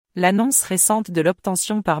L'annonce récente de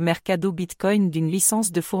l'obtention par Mercado Bitcoin d'une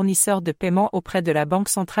licence de fournisseur de paiement auprès de la Banque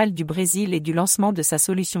centrale du Brésil et du lancement de sa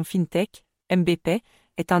solution FinTech, MBPay,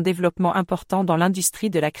 est un développement important dans l'industrie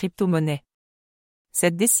de la crypto-monnaie.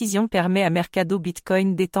 Cette décision permet à Mercado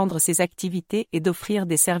Bitcoin d'étendre ses activités et d'offrir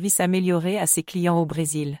des services améliorés à ses clients au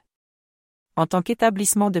Brésil. En tant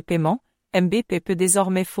qu'établissement de paiement, MBPay peut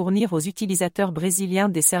désormais fournir aux utilisateurs brésiliens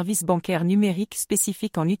des services bancaires numériques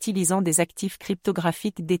spécifiques en utilisant des actifs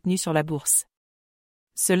cryptographiques détenus sur la bourse.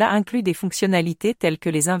 Cela inclut des fonctionnalités telles que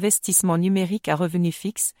les investissements numériques à revenus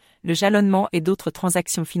fixes, le jalonnement et d'autres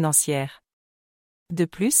transactions financières. De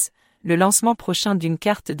plus, le lancement prochain d'une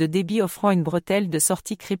carte de débit offrant une bretelle de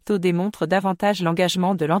sortie crypto démontre davantage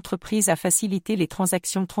l'engagement de l'entreprise à faciliter les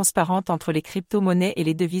transactions transparentes entre les crypto-monnaies et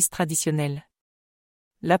les devises traditionnelles.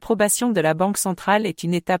 L'approbation de la Banque centrale est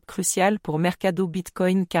une étape cruciale pour Mercado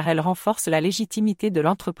Bitcoin car elle renforce la légitimité de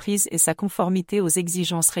l'entreprise et sa conformité aux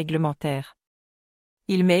exigences réglementaires.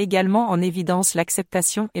 Il met également en évidence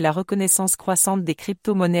l'acceptation et la reconnaissance croissante des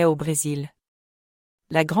crypto-monnaies au Brésil.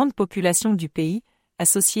 La grande population du pays,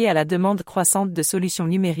 associée à la demande croissante de solutions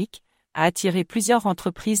numériques, a attiré plusieurs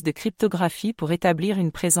entreprises de cryptographie pour établir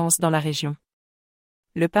une présence dans la région.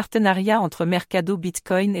 Le partenariat entre Mercado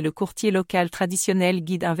Bitcoin et le courtier local traditionnel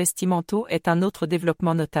Guide Investimento est un autre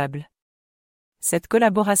développement notable. Cette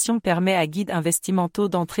collaboration permet à Guide Investimento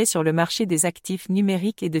d'entrer sur le marché des actifs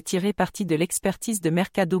numériques et de tirer parti de l'expertise de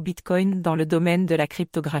Mercado Bitcoin dans le domaine de la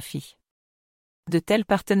cryptographie. De tels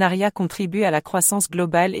partenariats contribuent à la croissance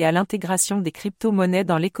globale et à l'intégration des crypto-monnaies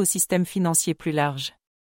dans l'écosystème financier plus large.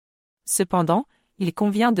 Cependant, il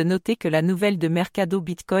convient de noter que la nouvelle de Mercado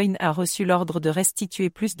Bitcoin a reçu l'ordre de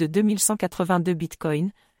restituer plus de 2182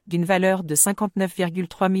 bitcoins, d'une valeur de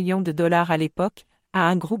 59,3 millions de dollars à l'époque, à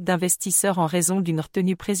un groupe d'investisseurs en raison d'une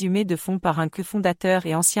retenue présumée de fonds par un cofondateur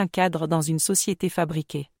et ancien cadre dans une société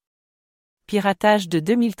fabriquée. Piratage de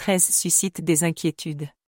 2013 suscite des inquiétudes.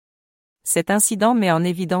 Cet incident met en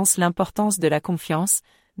évidence l'importance de la confiance,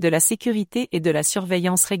 de la sécurité et de la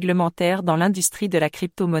surveillance réglementaire dans l'industrie de la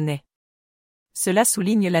crypto-monnaie. Cela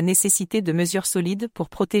souligne la nécessité de mesures solides pour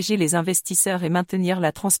protéger les investisseurs et maintenir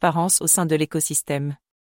la transparence au sein de l'écosystème.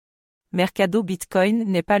 Mercado Bitcoin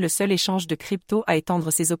n'est pas le seul échange de crypto à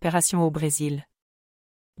étendre ses opérations au Brésil.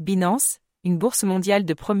 Binance, une bourse mondiale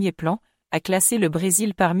de premier plan, a classé le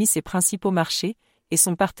Brésil parmi ses principaux marchés, et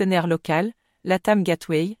son partenaire local, Latam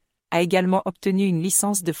Gateway, a également obtenu une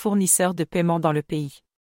licence de fournisseur de paiement dans le pays.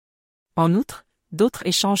 En outre, d'autres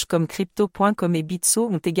échanges comme Crypto.com et Bitso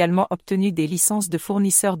ont également obtenu des licences de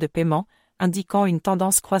fournisseurs de paiement, indiquant une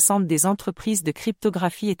tendance croissante des entreprises de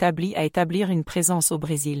cryptographie établies à établir une présence au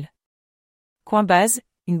Brésil. Coinbase,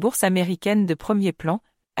 une bourse américaine de premier plan,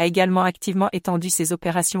 a également activement étendu ses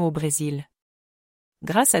opérations au Brésil.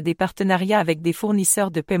 Grâce à des partenariats avec des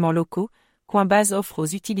fournisseurs de paiement locaux, Coinbase offre aux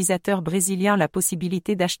utilisateurs brésiliens la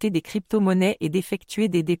possibilité d'acheter des crypto-monnaies et d'effectuer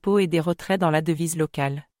des dépôts et des retraits dans la devise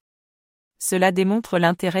locale. Cela démontre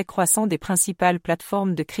l'intérêt croissant des principales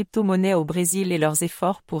plateformes de crypto-monnaies au Brésil et leurs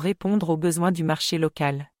efforts pour répondre aux besoins du marché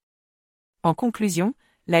local. En conclusion,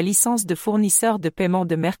 la licence de fournisseur de paiement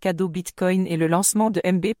de Mercado Bitcoin et le lancement de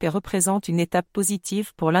MBPay représentent une étape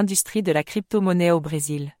positive pour l'industrie de la crypto-monnaie au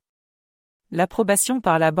Brésil. L'approbation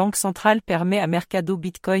par la Banque centrale permet à Mercado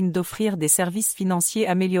Bitcoin d'offrir des services financiers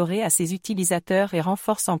améliorés à ses utilisateurs et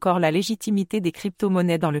renforce encore la légitimité des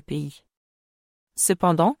crypto-monnaies dans le pays.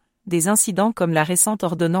 Cependant, des incidents comme la récente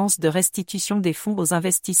ordonnance de restitution des fonds aux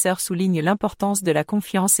investisseurs soulignent l'importance de la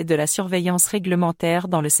confiance et de la surveillance réglementaire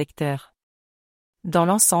dans le secteur. Dans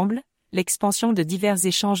l'ensemble, l'expansion de divers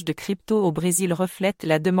échanges de crypto au Brésil reflète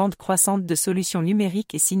la demande croissante de solutions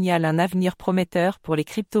numériques et signale un avenir prometteur pour les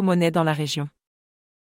crypto-monnaies dans la région.